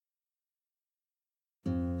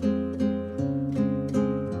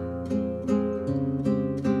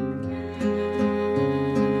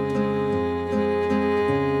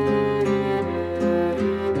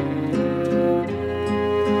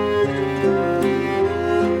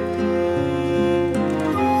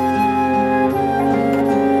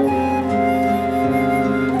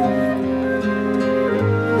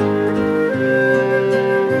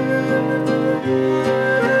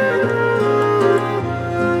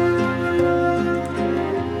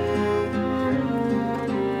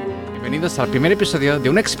bienvenidos al primer episodio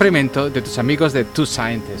de un experimento de tus amigos de Two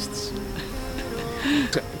Scientists.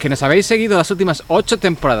 Que nos habéis seguido las últimas 8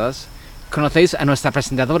 temporadas, conocéis a nuestra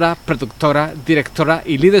presentadora, productora, directora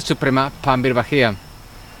y líder suprema, Pam Birbajía.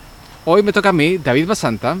 Hoy me toca a mí, David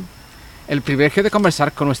Basanta, el privilegio de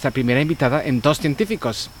conversar con nuestra primera invitada en Dos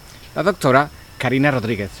Científicos, la doctora Karina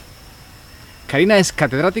Rodríguez. Karina es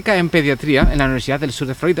catedrática en pediatría en la Universidad del Sur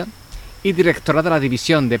de Florida y directora de la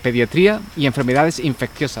División de Pediatría y Enfermedades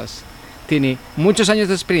Infecciosas. Tiene muchos años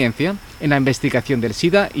de experiencia en la investigación del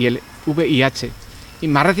SIDA y el VIH y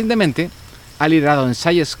más recientemente ha liderado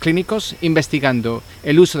ensayos clínicos investigando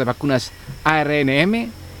el uso de vacunas ARNM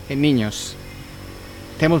en niños.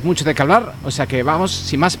 Tenemos mucho de qué hablar, o sea que vamos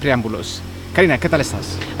sin más preámbulos. Karina, ¿qué tal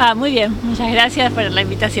estás? Muy bien, muchas gracias por la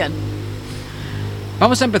invitación.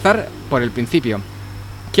 Vamos a empezar por el principio.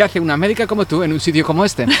 ¿Qué hace una médica como tú en un sitio como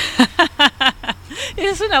este?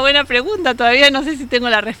 Es una buena pregunta, todavía no sé si tengo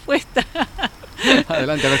la respuesta.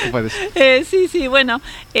 Adelante, a ver qué puedes. Sí, bueno,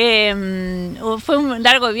 fue un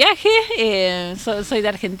largo viaje, soy de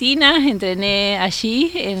Argentina, entrené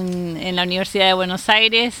allí en la Universidad de Buenos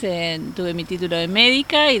Aires, tuve mi título de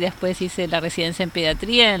médica y después hice la residencia en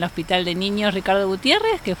pediatría en el Hospital de Niños Ricardo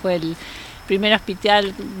Gutiérrez, que fue el primer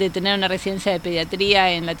hospital de tener una residencia de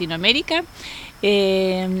pediatría en Latinoamérica.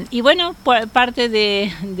 Y bueno, por parte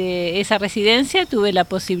de esa residencia tuve la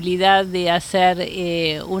posibilidad de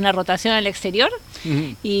hacer una rotación al exterior.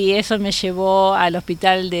 Uh-huh. Y eso me llevó al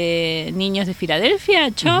Hospital de Niños de Filadelfia,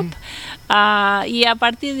 CHOP. Uh-huh. Y a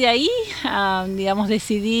partir de ahí, digamos,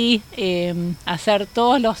 decidí hacer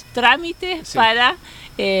todos los trámites para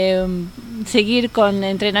seguir con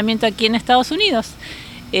entrenamiento aquí en Estados Unidos.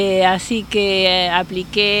 Así que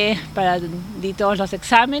apliqué di todos los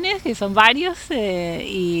exámenes, que son varios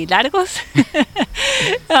y largos.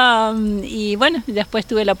 Y bueno, después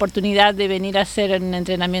tuve la oportunidad de venir a hacer un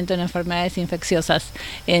entrenamiento en enfermedades infecciosas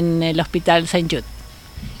en el Hospital St. Jude.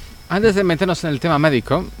 Antes de meternos en el tema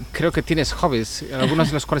médico, creo que tienes hobbies, algunos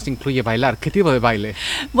de los cuales incluye bailar. ¿Qué tipo de baile?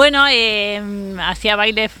 Bueno, hacía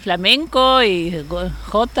baile flamenco y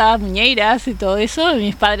jota, muñeiras y todo eso.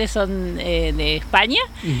 Mis padres son de España,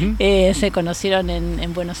 uh-huh. Se conocieron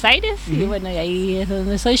en Buenos Aires, uh-huh. Y bueno, y ahí es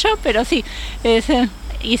donde soy yo, pero sí,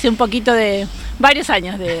 hice un poquito de varios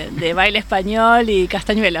años de baile español y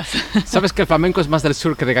castañuelas. Sabes que el flamenco es más del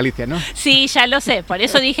sur que de Galicia, ¿no? Sí, ya lo sé, por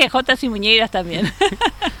eso dije jotas y muñeiras también.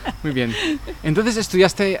 Muy bien. Entonces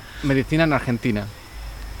estudiaste medicina en Argentina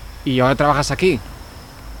y ahora trabajas aquí.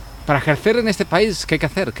 Para ejercer en este país, ¿qué hay que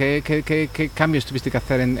hacer? ¿Qué cambios tuviste que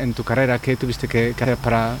hacer en tu carrera? ¿Qué tuviste que hacer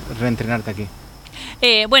para reentrenarte aquí?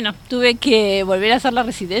 Bueno, tuve que volver a hacer la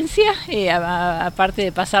residencia, aparte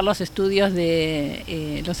de pasar los estudios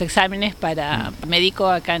de los exámenes para médico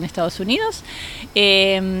acá en Estados Unidos.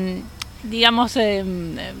 Digamos,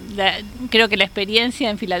 creo que la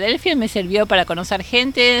experiencia en Filadelfia me sirvió para conocer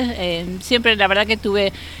gente. Siempre la verdad que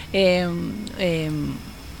tuve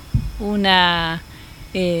una...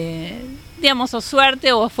 digamos, o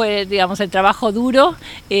suerte o fue, digamos, el trabajo duro,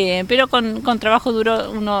 pero con trabajo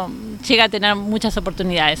duro uno llega a tener muchas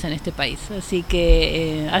oportunidades en este país, así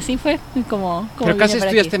que así fue como pero casi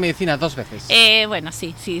estudiaste medicina 2 veces. Bueno,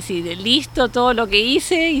 sí, listo todo lo que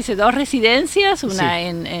hice 2 residencias, una sí.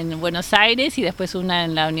 en Buenos Aires y después una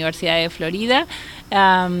en la Universidad de Florida,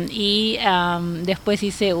 y después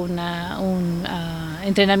hice un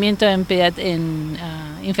entrenamiento en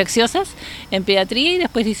infecciosas en pediatría y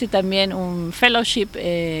después hice también un fellowship,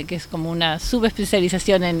 que es como una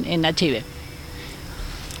subespecialización en HIV.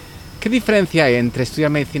 ¿Qué diferencia hay entre estudiar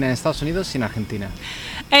medicina en Estados Unidos y en Argentina?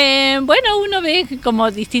 Bueno, uno ve como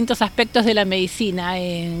distintos aspectos de la medicina,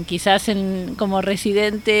 quizás como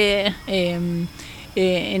residente.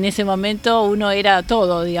 En ese momento uno era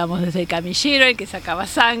todo, digamos, desde el camillero, el que sacaba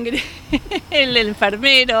sangre, el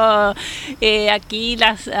enfermero. Aquí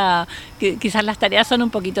quizás las tareas son un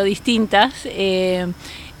poquito distintas,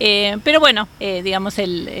 pero bueno, digamos,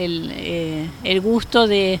 el gusto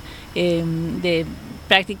de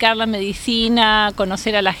practicar la medicina,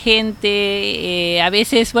 conocer a la gente, a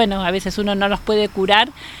veces uno no los puede curar,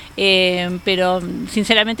 pero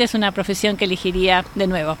sinceramente es una profesión que elegiría de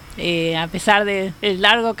nuevo, a pesar del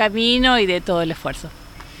largo camino y de todo el esfuerzo.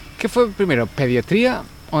 ¿Qué fue primero, pediatría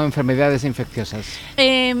o enfermedades infecciosas?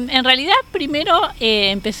 En realidad primero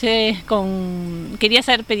quería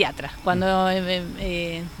ser pediatra. Cuando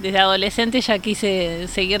desde adolescente ya quise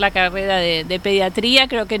seguir la carrera de pediatría,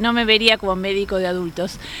 creo que no me vería como médico de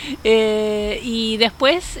adultos. Y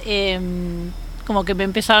después como que me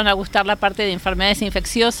empezaron a gustar la parte de enfermedades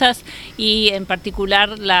infecciosas y en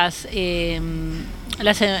particular las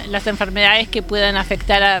las enfermedades que puedan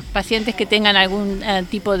afectar a pacientes que tengan algún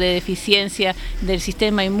tipo de deficiencia del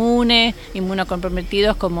sistema inmune,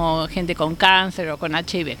 inmunocomprometidos, como gente con cáncer o con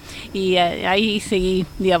HIV. Y ahí seguí,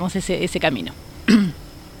 digamos, ese camino.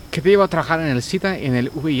 ¿Qué te llevó a trabajar en el SIDA y en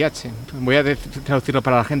el VIH? Voy a traducirlo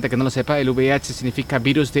para la gente que no lo sepa. El VIH significa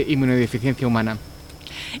virus de inmunodeficiencia humana.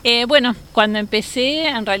 Bueno, cuando empecé,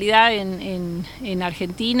 en realidad en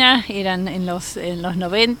Argentina eran en los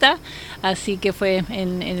 90, así que fue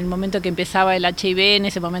en el momento que empezaba el HIV. En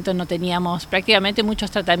ese momento no teníamos prácticamente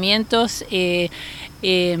muchos tratamientos y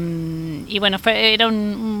bueno, era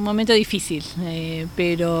un momento difícil,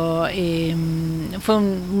 pero fue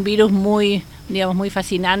un virus muy, digamos, muy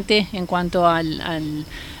fascinante en cuanto a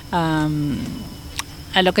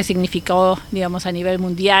lo que significó, digamos, a nivel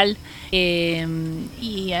mundial,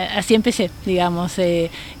 y así empecé, digamos.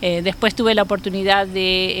 Después tuve la oportunidad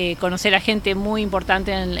de conocer a gente muy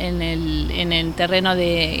importante en el terreno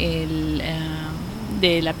de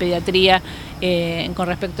la pediatría con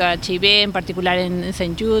respecto a HIV, en particular en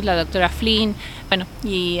St. Jude, la doctora Flynn, bueno,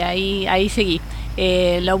 y ahí seguí.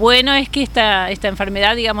 Lo bueno es que esta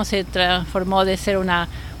enfermedad, digamos, se transformó de ser una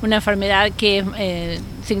enfermedad que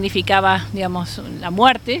significaba, digamos, la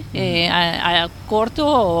muerte a corto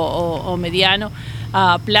o mediano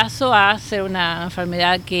plazo, a ser una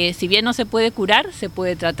enfermedad que, si bien no se puede curar, se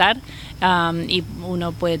puede tratar, y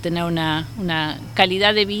uno puede tener una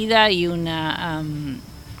calidad de vida y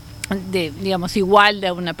digamos, igual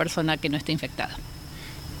de una persona que no esté infectada.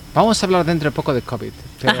 Vamos a hablar dentro de poco de COVID,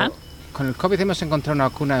 pero Ajá. Con el COVID hemos encontrado una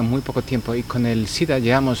vacuna en muy poco tiempo, y con el SIDA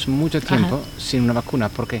llevamos mucho tiempo sin una vacuna.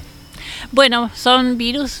 ¿Por qué? Bueno, son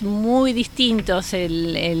virus muy distintos.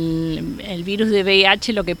 El virus de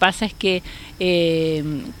VIH, lo que pasa es que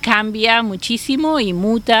cambia muchísimo y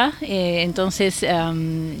muta, entonces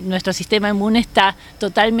nuestro sistema inmune está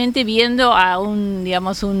totalmente viendo a un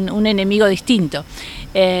enemigo distinto.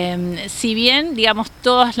 Si bien, digamos,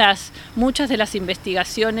 muchas de las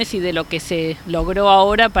investigaciones y de lo que se logró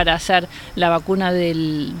ahora para hacer la vacuna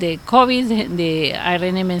de COVID, de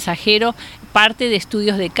ARN mensajero, parte de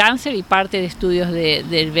estudios de cáncer y parte de estudios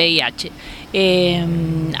del VIH.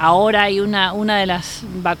 Ahora hay una de las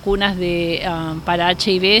vacunas para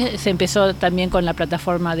HIV, se empezó también con la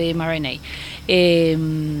plataforma de mRNA.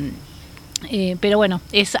 Pero bueno,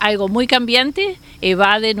 es algo muy cambiante,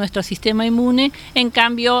 evade nuestro sistema inmune. En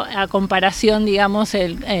cambio, a comparación, digamos,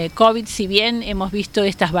 el COVID, si bien hemos visto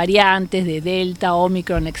estas variantes de Delta,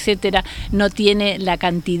 Omicron, etcétera, no tiene la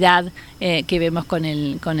cantidad que vemos con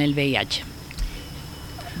el VIH.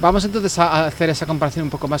 Vamos entonces a hacer esa comparación un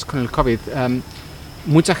poco más con el COVID.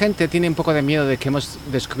 Mucha gente tiene un poco de miedo de que hemos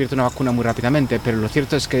descubierto una vacuna muy rápidamente, pero lo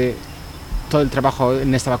cierto es que todo el trabajo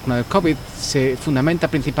en esta vacuna del COVID se fundamenta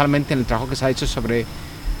principalmente en el trabajo que se ha hecho sobre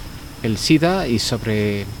el SIDA y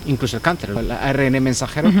sobre incluso el cáncer. El ARN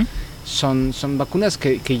mensajero son vacunas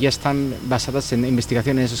que ya están basadas en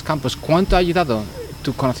investigación en esos campos. ¿Cuánto ha ayudado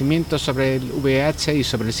tu conocimiento sobre el VIH y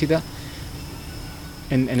sobre el SIDA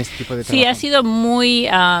en este tipo de trabajo? Sí, ha sido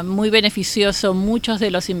muy beneficioso. Muchos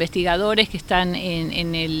de los investigadores que están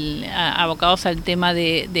abocados al tema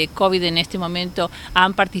de COVID en este momento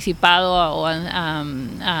han participado o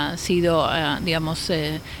han sido, digamos,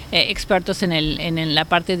 expertos en la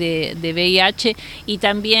parte de VIH, y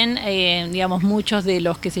también, digamos, muchos de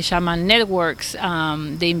los que se llaman networks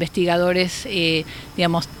de investigadores,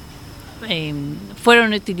 digamos,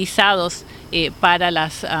 fueron utilizados para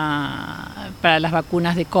las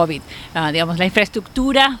vacunas de COVID. Digamos, la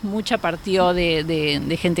infraestructura mucha partió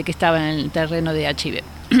de gente que estaba en el terreno de HIV.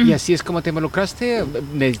 ¿Y así es como te involucraste?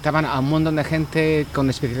 ¿Necesitaban a un montón de gente con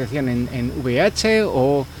especialización en VIH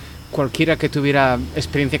o cualquiera que tuviera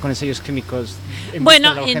experiencia con ensayos clínicos en vista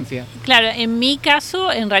de la urgencia? Claro, en mi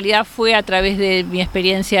caso, en realidad fue a través de mi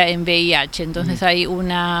experiencia en VIH. Entonces hay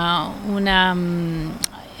una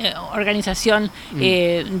organización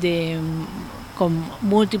con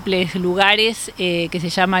múltiples lugares que se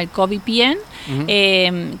llama el COVIPN,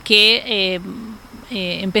 que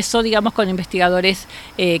empezó, digamos, con investigadores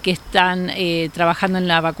que están trabajando en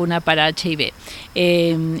la vacuna para HIV,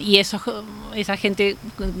 y esa gente,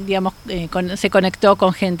 digamos, se conectó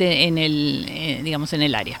con gente en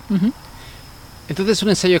el área. Entonces, un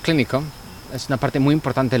ensayo clínico es una parte muy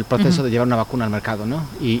importante del proceso de llevar una vacuna al mercado, ¿no?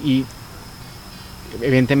 Y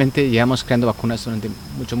evidentemente llevamos creando vacunas durante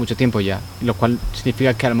mucho tiempo ya, lo cual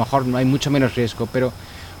significa que a lo mejor no hay mucho menos riesgo, pero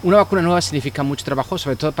una vacuna nueva significa mucho trabajo,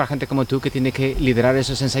 sobre todo para gente como tú que tiene que liderar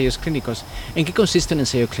esos ensayos clínicos. ¿En qué consiste un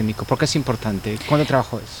ensayo clínico? ¿Por qué es importante? ¿Cuánto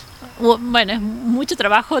trabajo es? Bueno, es mucho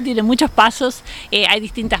trabajo, tiene muchos pasos, hay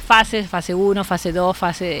distintas fases, fase 1, fase 2,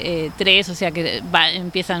 fase 3, o sea que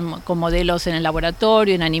empiezan con modelos en el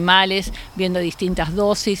laboratorio, en animales, viendo distintas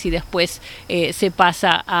dosis y después se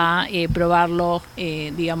pasa a probarlo,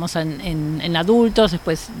 digamos, en adultos,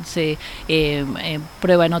 después se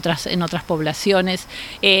prueba en otras poblaciones.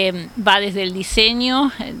 Va desde el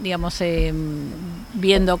diseño, digamos,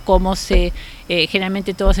 viendo cómo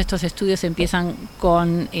generalmente todos estos estudios empiezan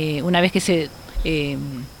con, una vez que se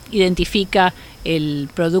identifica el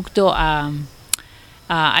producto a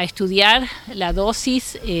estudiar, la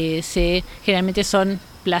dosis, generalmente son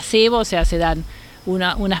placebo, o sea, se dan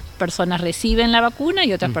unas personas reciben la vacuna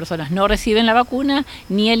y otras personas no reciben la vacuna,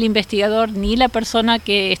 ni el investigador ni la persona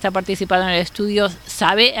que está participando en el estudio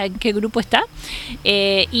sabe en qué grupo está,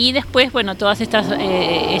 y después, bueno, todas estos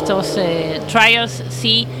trials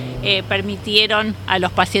sí permitieron a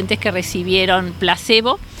los pacientes que recibieron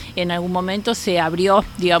placebo, en algún momento se abrió,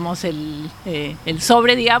 digamos, el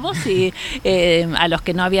sobre, digamos, y a los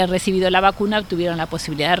que no habían recibido la vacuna tuvieron la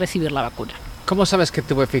posibilidad de recibir la vacuna. ¿Cómo sabes que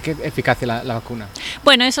tuvo eficacia la vacuna?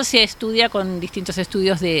 Bueno, eso se estudia con distintos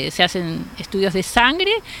estudios se hacen estudios de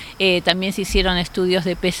sangre, también se hicieron estudios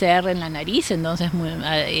de PCR en la nariz, entonces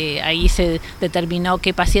ahí se determinó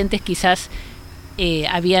qué pacientes quizás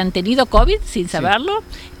habían tenido COVID sin saberlo,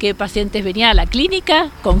 qué pacientes venían a la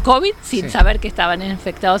clínica con COVID sin saber que estaban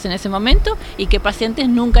infectados en ese momento y qué pacientes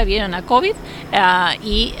nunca vieron a COVID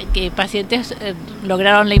y qué pacientes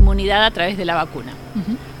lograron la inmunidad a través de la vacuna.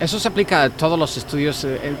 Eso se aplica a todos los estudios,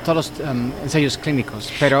 todos los ensayos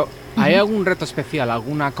clínicos, pero ¿hay algún reto especial,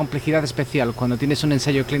 alguna complejidad especial cuando tienes un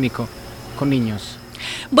ensayo clínico con niños?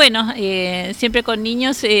 Bueno, siempre con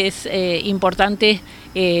niños es importante.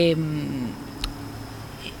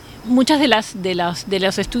 Muchas de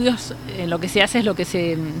los estudios, lo que se hace es lo que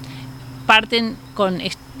se parten con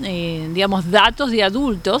digamos, datos de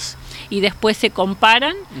adultos y después se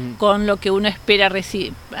comparan con lo que uno espera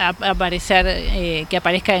que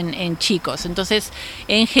aparezca en chicos. Entonces,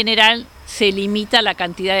 en general, se limita la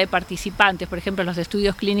cantidad de participantes. Por ejemplo, los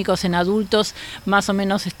estudios clínicos en adultos más o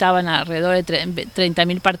menos estaban alrededor de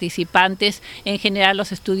 30.000 participantes. En general,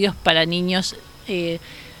 los estudios para niños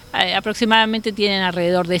aproximadamente tienen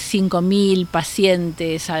alrededor de 5.000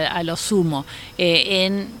 pacientes a lo sumo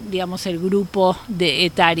en, digamos, el grupo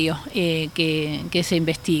etario que se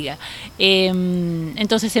investiga.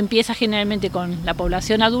 Entonces empieza generalmente con la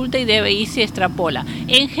población adulta y de ahí se extrapola.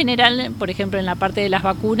 En general, por ejemplo, en la parte de las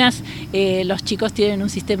vacunas, los chicos tienen un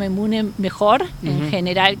sistema inmune mejor en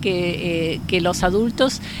general que los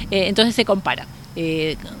adultos, entonces se compara.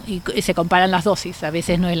 Y se comparan las dosis, a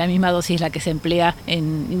veces no es la misma dosis la que se emplea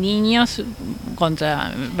en niños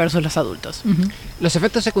versus los adultos. ¿Los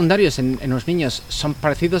efectos secundarios en los niños son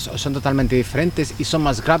parecidos o son totalmente diferentes y son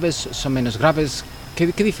más graves, son menos graves?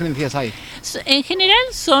 ¿Qué diferencias hay? En general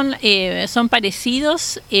son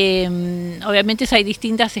parecidos, obviamente hay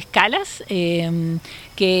distintas escalas,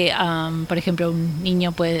 que por ejemplo un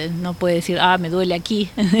niño no puede decir me duele aquí,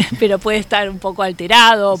 pero puede estar un poco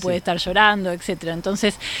alterado, puede estar llorando, etcétera.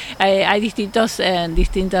 Entonces hay distintas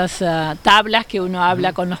tablas que uno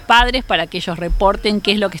habla con los padres para que ellos reporten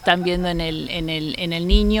qué es lo que están viendo en el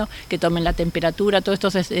niño, que tomen la temperatura. Todos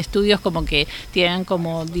estos estudios como que tienen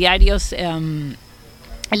como diarios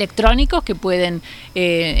electrónicos que pueden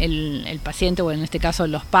el paciente, o en este caso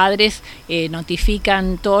los padres,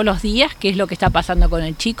 notifican todos los días qué es lo que está pasando con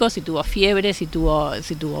el chico, si tuvo fiebre, si tuvo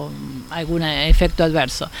algún efecto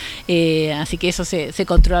adverso. Así que eso se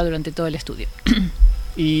controla durante todo el estudio.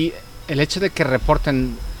 Y el hecho de que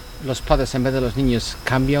reporten los padres en vez de los niños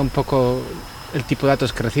cambia un poco el tipo de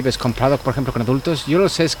datos que recibes comparado, por ejemplo, con adultos. Yo lo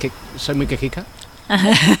sé, es que soy muy quejica.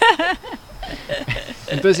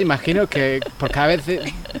 Entonces imagino que por cada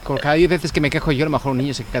 10 veces que me quejo yo, a lo mejor un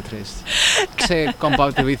niño se queja 3. ¿Se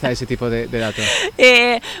compatibiliza ese tipo de datos?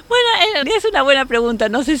 Bueno, es una buena pregunta.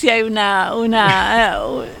 No sé si hay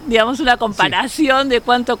digamos, una comparación de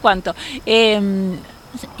cuánto.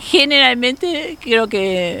 Generalmente creo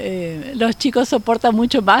que los chicos soportan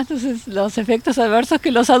mucho más los efectos adversos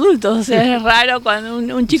que los adultos. O sea, es raro cuando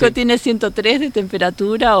un chico tiene 103 de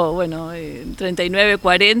temperatura o 39,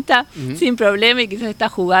 40 sin problema, y quizás está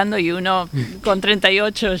jugando y uno con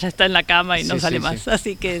 38 ya está en la cama y no sale más.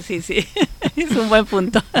 Así que sí, es un buen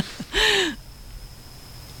punto.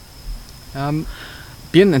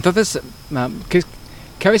 Bien, entonces,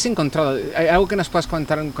 ¿qué habéis encontrado? ¿Hay algo que nos puedas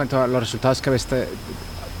contar en cuanto a los resultados que habéis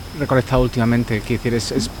recolectado últimamente? ¿Qué decir,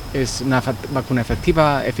 es una vacuna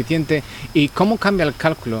efectiva, eficiente? ¿Y cómo cambia el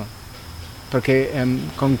cálculo? Porque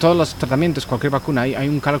con todos los tratamientos, cualquier vacuna, hay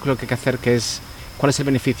un cálculo que hay que hacer que es cuál es el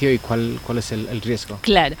beneficio y cuál es el riesgo.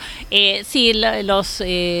 Claro, sí,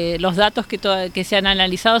 los datos que se han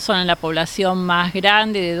analizado son en la población más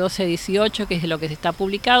grande de 12 a 18, que es lo que se está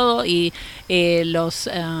publicado, y los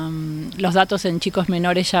datos en chicos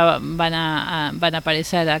menores ya van a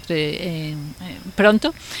aparecer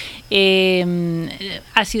pronto.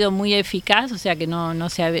 Ha sido muy eficaz, o sea que no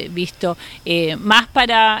se ha visto más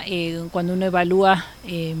para cuando uno evalúa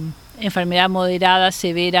enfermedad moderada,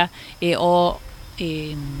 severa o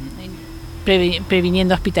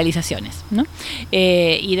previniendo hospitalizaciones, ¿no?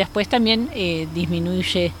 Y después también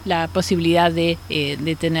disminuye la posibilidad de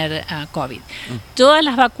tener COVID. Todas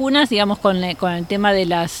las vacunas, digamos, con el tema de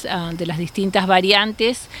las distintas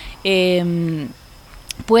variantes,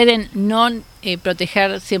 pueden no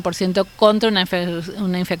proteger 100% contra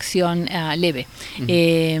una infección leve.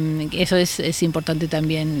 Eso es importante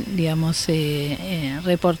también, digamos,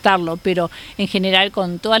 reportarlo, pero en general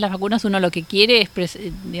con todas las vacunas uno lo que quiere es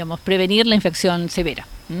digamos, prevenir la infección severa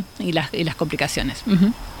y las complicaciones.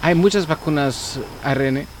 Hay muchas vacunas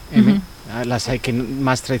ARN, las hay que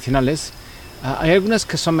más tradicionales. ¿Hay algunas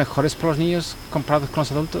que son mejores para los niños comparadas con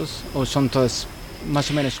los adultos o son todas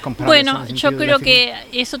más o menos comparables? Bueno, yo creo que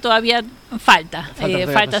eso todavía falta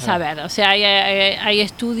saber. O sea, hay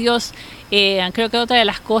estudios. Creo que otra de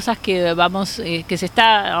las cosas que que se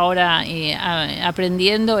está ahora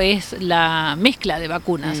aprendiendo es la mezcla de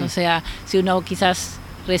vacunas. O sea, si uno quizás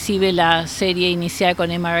recibe la serie inicial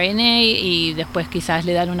con mRNA y después quizás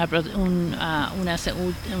le dan una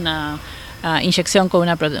inyección con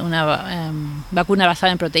una vacuna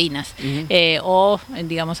basada en proteínas, o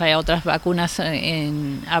digamos hay otras vacunas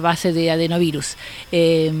a base de adenovirus,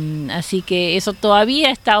 así que eso todavía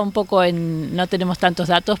está un poco no tenemos tantos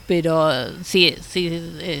datos, pero sí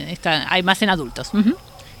hay más en adultos.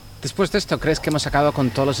 Después de esto, ¿crees que hemos acabado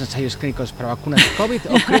con todos los ensayos clínicos para vacunas de COVID?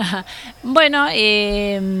 Bueno,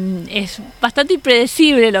 es bastante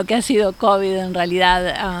impredecible lo que ha sido COVID en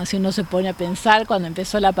realidad, si uno se pone a pensar cuando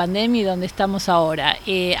empezó la pandemia y dónde estamos ahora.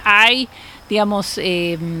 Hay, digamos,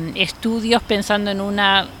 estudios pensando en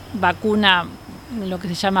una vacuna, lo que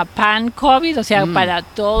se llama pan-COVID, o sea, para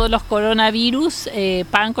todos los coronavirus,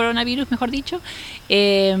 pan-coronavirus, mejor dicho.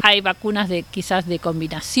 Hay vacunas quizás de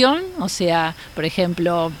combinación, o sea, por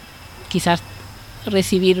ejemplo, quizás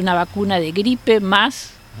recibir una vacuna de gripe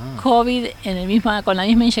más COVID con la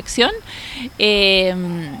misma inyección.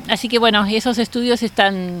 Así que bueno, esos estudios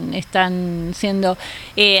están siendo.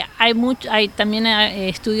 Hay también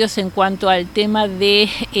estudios en cuanto al tema de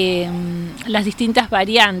las distintas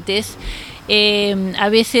variantes. A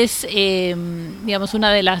veces, digamos,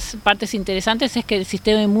 una de las partes interesantes es que el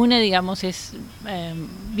sistema inmune, digamos, es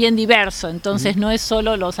bien diverso. Entonces, no es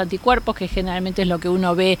solo los anticuerpos, que generalmente es lo que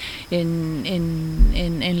uno ve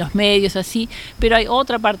en los medios, así, pero hay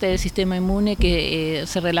otra parte del sistema inmune que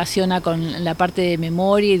se relaciona con la parte de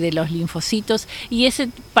memoria y de los linfocitos, y ese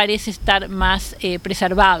parece estar más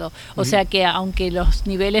preservado. O sea que aunque los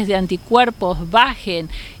niveles de anticuerpos bajen,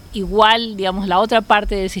 igual, digamos, la otra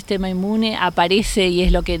parte del sistema inmune aparece y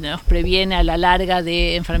es lo que nos previene a la larga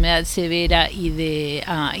de enfermedad severa y de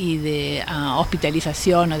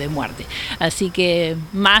hospitalización o de muerte. Así que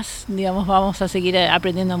más, digamos, vamos a seguir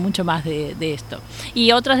aprendiendo mucho más de esto.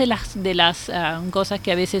 Y otras de las cosas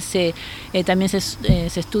que a veces también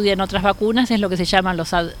se estudian en otras vacunas es lo que se llaman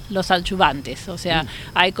los adyuvantes. O sea,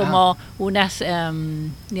 hay como unas,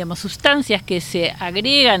 digamos, sustancias que se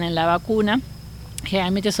agregan en la vacuna.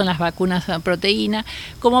 Generalmente son las vacunas a proteína,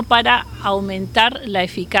 como para aumentar la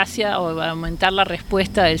eficacia o aumentar la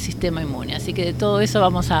respuesta del sistema inmune. Así que de todo eso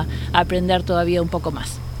vamos a aprender todavía un poco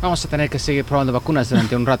más. Vamos a tener que seguir probando vacunas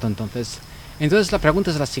durante un rato entonces. Entonces la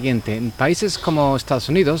pregunta es la siguiente. En países como Estados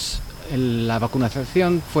Unidos, la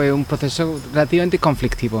vacunación fue un proceso relativamente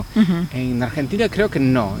conflictivo. En Argentina creo que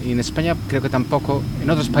no, y en España creo que tampoco.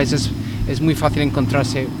 En otros países es muy fácil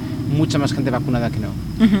encontrarse mucha más gente vacunada que no.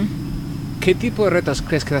 ¿Qué tipo de retos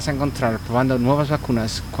crees que vas a encontrar probando nuevas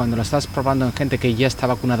vacunas cuando lo estás probando en gente que ya está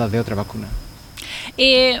vacunada de otra vacuna?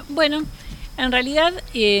 Bueno, en realidad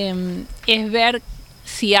es ver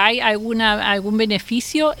si hay algún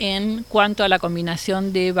beneficio en cuanto a la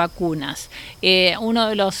combinación de vacunas. Uno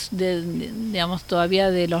de los, digamos, todavía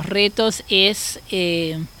de los retos es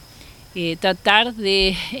tratar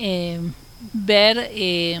de ver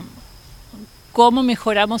cómo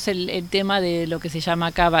mejoramos el tema de lo que se llama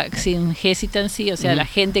acá vaccine hesitancy, o sea, la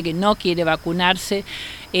gente que no quiere vacunarse,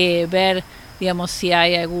 ver digamos, si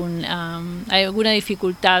hay alguna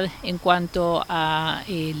dificultad en cuanto a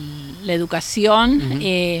la educación,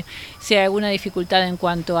 si hay alguna dificultad en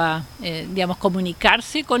cuanto a, digamos,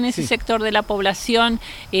 comunicarse con ese sector de la población.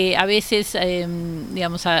 A veces,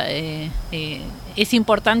 digamos, es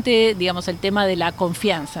importante, digamos, el tema de la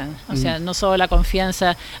confianza, o sea, no solo la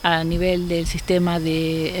confianza a nivel del sistema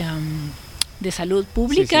de salud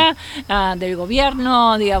pública, del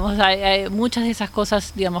gobierno, digamos, hay muchas de esas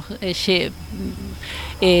cosas, digamos,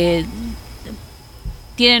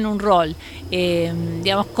 tienen un rol.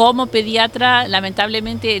 Digamos, como pediatra,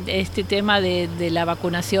 lamentablemente este tema de la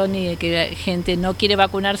vacunación y de que la gente no quiere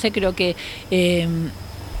vacunarse, creo que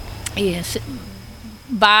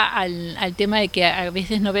va al tema de que a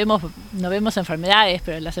veces no vemos enfermedades,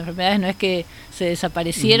 pero las enfermedades no es que se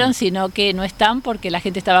desaparecieron, sino que no están porque la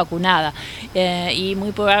gente está vacunada. Y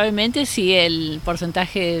muy probablemente si el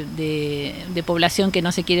porcentaje de población que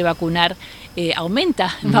no se quiere vacunar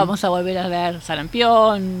aumenta, vamos a volver a ver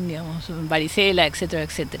sarampión, digamos, varicela, etcétera,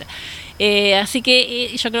 etcétera. Así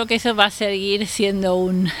que yo creo que eso va a seguir siendo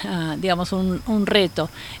un reto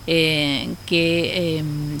que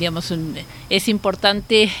digamos, es importante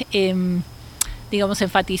digamos,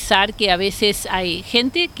 enfatizar que a veces hay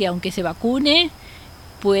gente que aunque se vacune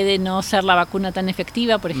puede no ser la vacuna tan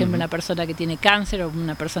efectiva, por ejemplo, una persona que tiene cáncer o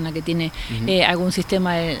una persona que tiene algún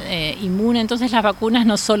sistema inmune. Entonces las vacunas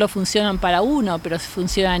no solo funcionan para uno, pero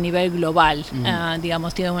funcionan a nivel global,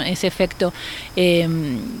 digamos, tienen ese efecto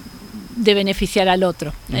de beneficiar al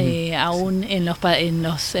otro, aún en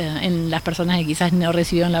las personas que quizás no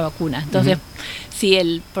recibieron la vacuna. Entonces, si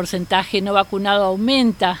el porcentaje no vacunado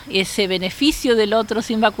aumenta, ese beneficio del otro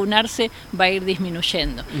sin vacunarse va a ir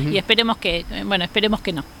disminuyendo. Y esperemos que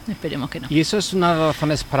no. ¿Y eso es una de las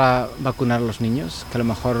razones para vacunar a los niños? Que a lo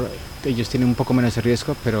mejor ellos tienen un poco menos de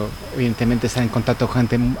riesgo, pero evidentemente están en contacto con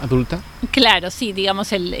gente adulta. Claro, sí,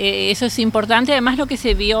 digamos, eso es importante. Además, lo que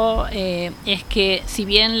se vio es que si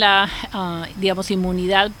bien la digamos,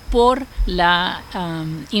 inmunidad por la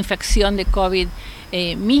infección de COVID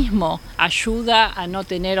mismo ayuda a no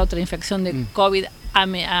tener otra infección de COVID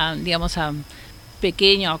digamos, a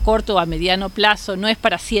pequeño, a corto o a mediano plazo, no es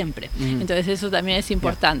para siempre. Entonces eso también es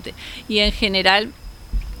importante. Y en general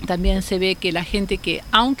también se ve que la gente que,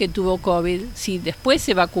 aunque tuvo COVID, si después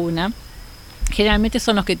se vacuna, generalmente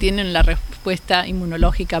son los que tienen la respuesta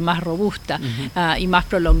inmunológica más robusta y más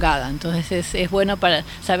prolongada. Entonces es bueno para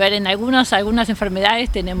saber, en algunas enfermedades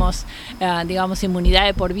tenemos, digamos, inmunidad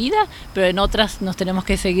de por vida, pero en otras nos tenemos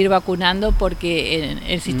que seguir vacunando porque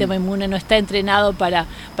el sistema inmune no está entrenado para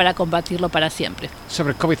combatirlo para siempre.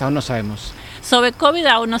 Sobre COVID aún no sabemos. Sobre COVID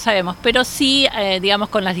aún no sabemos, pero sí, digamos,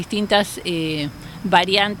 con las distintas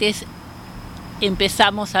variantes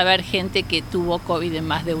empezamos a ver gente que tuvo COVID en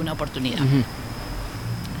más de una oportunidad.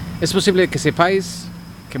 Es posible que sepáis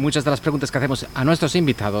que muchas de las preguntas que hacemos a nuestros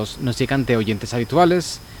invitados nos llegan de oyentes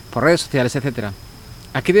habituales, por redes sociales, etc.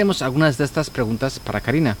 Aquí tenemos algunas de estas preguntas para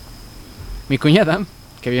Karina. Mi cuñada,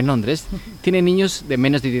 que vive en Londres, tiene niños de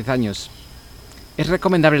menos de 10 años. ¿Es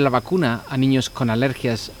recomendable la vacuna a niños con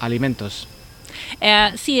alergias a alimentos?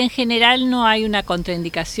 Sí, en general no hay una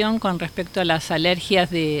contraindicación con respecto a las alergias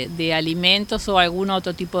de alimentos o algún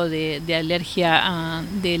otro tipo de alergia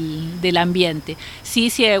del ambiente. Sí,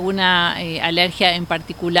 si hay alguna alergia en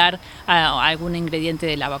particular a algún ingrediente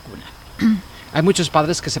de la vacuna. Hay muchos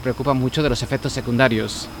padres que se preocupan mucho de los efectos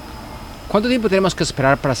secundarios. ¿Cuánto tiempo tenemos que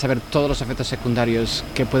esperar para saber todos los efectos secundarios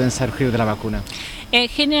que pueden surgir de la vacuna?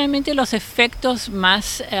 Generalmente los efectos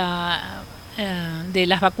más de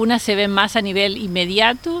las vacunas se ven más a nivel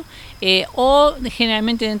inmediato o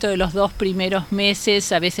generalmente dentro de los 2 primeros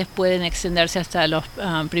meses, a veces pueden extenderse hasta los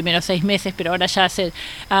primeros 6 meses, pero ahora ya hace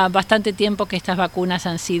bastante tiempo que estas vacunas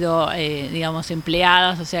han sido, digamos,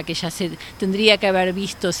 empleadas, o sea que ya se tendría que haber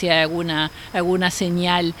visto si hay alguna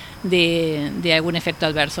señal de algún efecto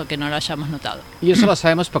adverso que no lo hayamos notado. Y eso lo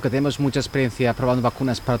sabemos porque tenemos mucha experiencia probando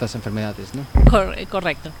vacunas para otras enfermedades, ¿no?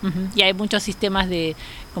 Correcto. Y hay muchos sistemas de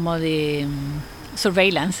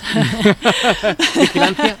surveillance.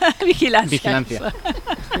 Vigilancia.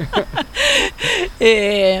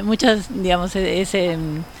 Muchas, digamos,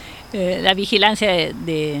 la vigilancia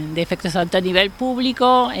de efectos tanto a nivel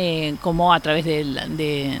público como a través de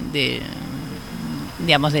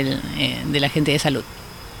la gente de salud.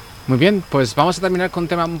 Muy bien, pues vamos a terminar con un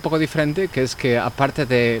tema un poco diferente, que es que aparte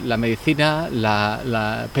de la medicina,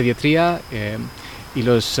 la pediatría y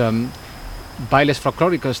los bailes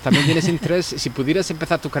folclóricos, también tienes interés. Si pudieras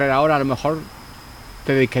empezar tu carrera ahora, a lo mejor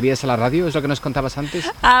te dedicarías a la radio? ¿Es lo que nos contabas antes?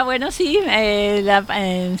 Bueno, sí,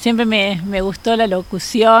 siempre me gustó la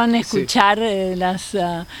locución, escuchar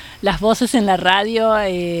las voces en la radio,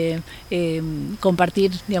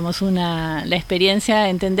 compartir, digamos, la experiencia,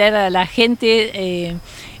 entender a la gente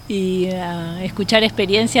y escuchar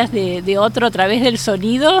experiencias de otro a través del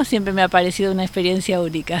sonido, siempre me ha parecido una experiencia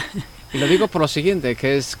única. Y lo digo por lo siguiente,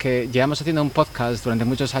 que es que llevamos haciendo un podcast durante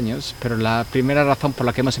muchos años, pero la primera razón por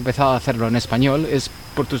la que hemos empezado a hacerlo en español es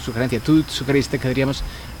por tu sugerencia. Tú sugeriste que deberíamos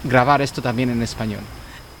grabar esto también en español.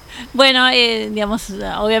 Bueno, digamos,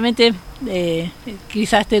 obviamente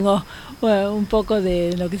quizás tengo un poco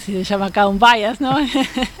de lo que se llama acá un bias, ¿no?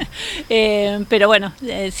 Pero bueno,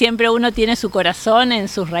 siempre uno tiene su corazón en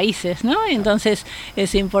sus raíces, ¿no? Entonces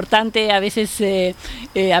es importante, a veces,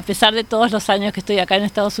 a pesar de todos los años que estoy acá en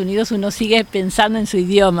Estados Unidos, uno sigue pensando en su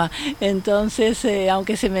idioma. Entonces,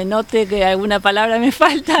 aunque se me note que alguna palabra me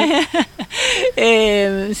falta,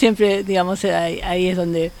 siempre, digamos, ahí es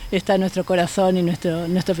donde está nuestro corazón y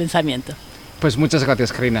nuestro pensamiento. Pues muchas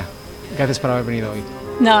gracias, Carina. Gracias por haber venido hoy.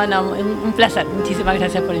 No, un placer. Muchísimas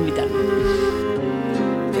gracias por invitarme.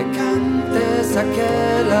 Que cantes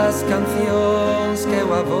aquellas canciones que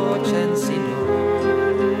a voce ensinó.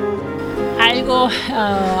 Algo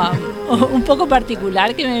un poco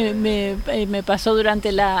particular que me pasó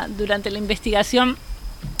durante la investigación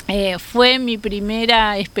fue mi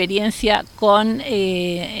primera experiencia con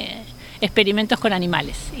experimentos con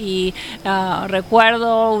animales. Y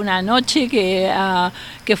recuerdo una noche que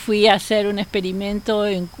fui a hacer un experimento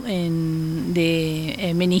de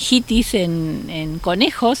meningitis en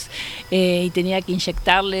conejos y tenía que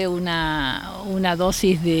inyectarle una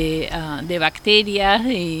dosis de bacterias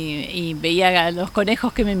y veía a los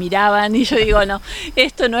conejos que me miraban y yo digo, no,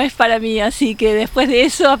 esto no es para mí. Así que después de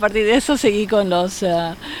eso, a partir de eso, seguí con los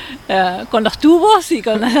tubos y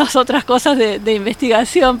con las otras cosas de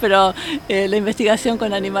investigación, pero la investigación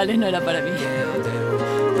con animales no era para mí.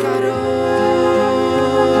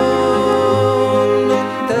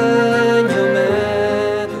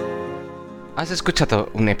 Has escuchado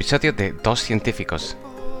un episodio de Dos Científicos,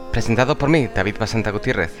 presentado por mí, David Basanta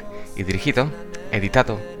Gutiérrez, y dirigido,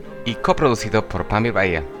 editado y coproducido por Pamir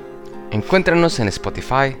Bahía. Encuéntranos en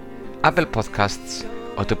Spotify, Apple Podcasts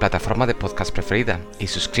o tu plataforma de podcast preferida y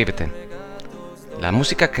suscríbete. La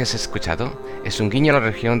música que has escuchado es un guiño a la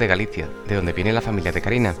región de Galicia, de donde viene la familia de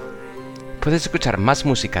Carina. Puedes escuchar más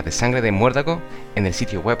música de Sangre de Muérdago en el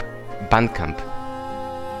sitio web Bandcamp.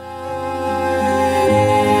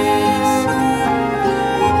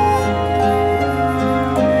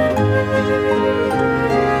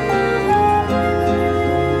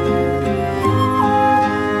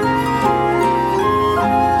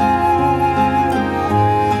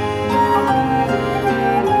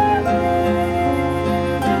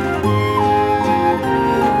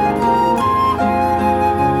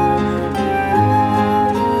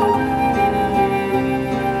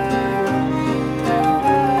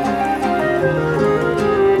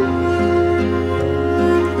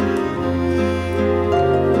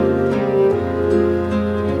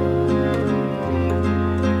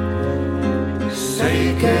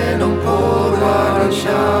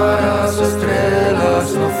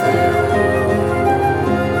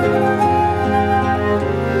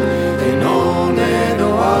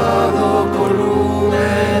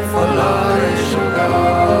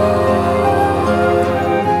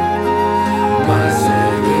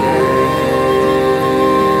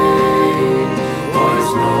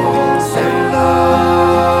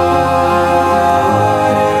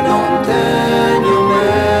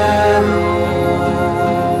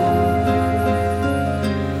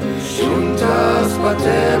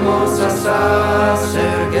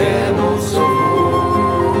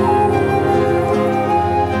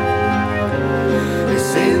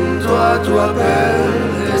 Tua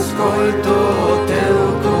pelle, ascolto teu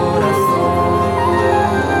corazón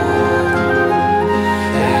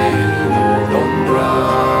e l'ombra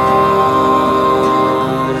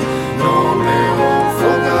non me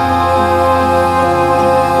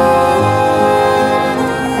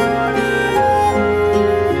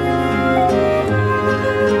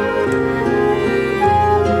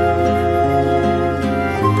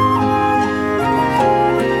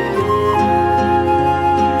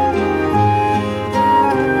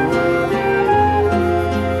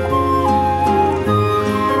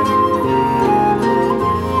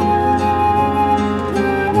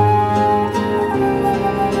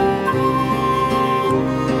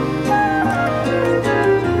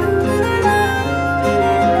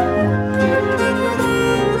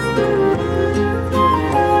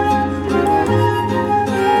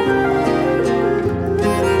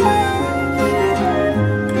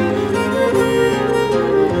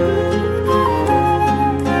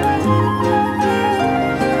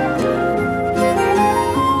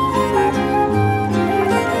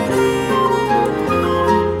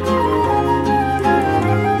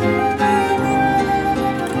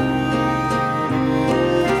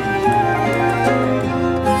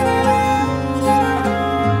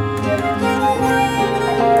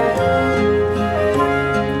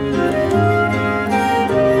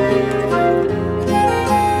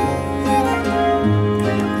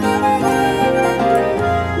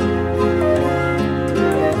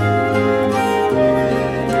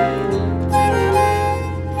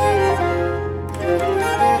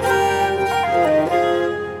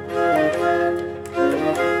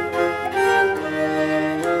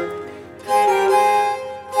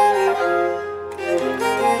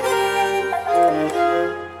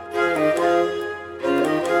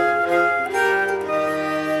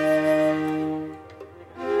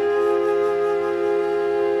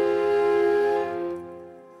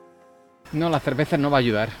la cerveza no va a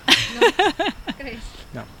ayudar. ¿No crees?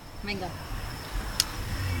 No. Venga.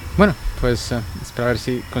 Bueno, pues espero a ver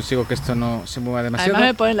si consigo que esto no se mueva demasiado.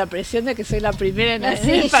 Además me ponen la presión de que soy la primera en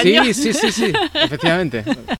Sí. español. Sí, efectivamente.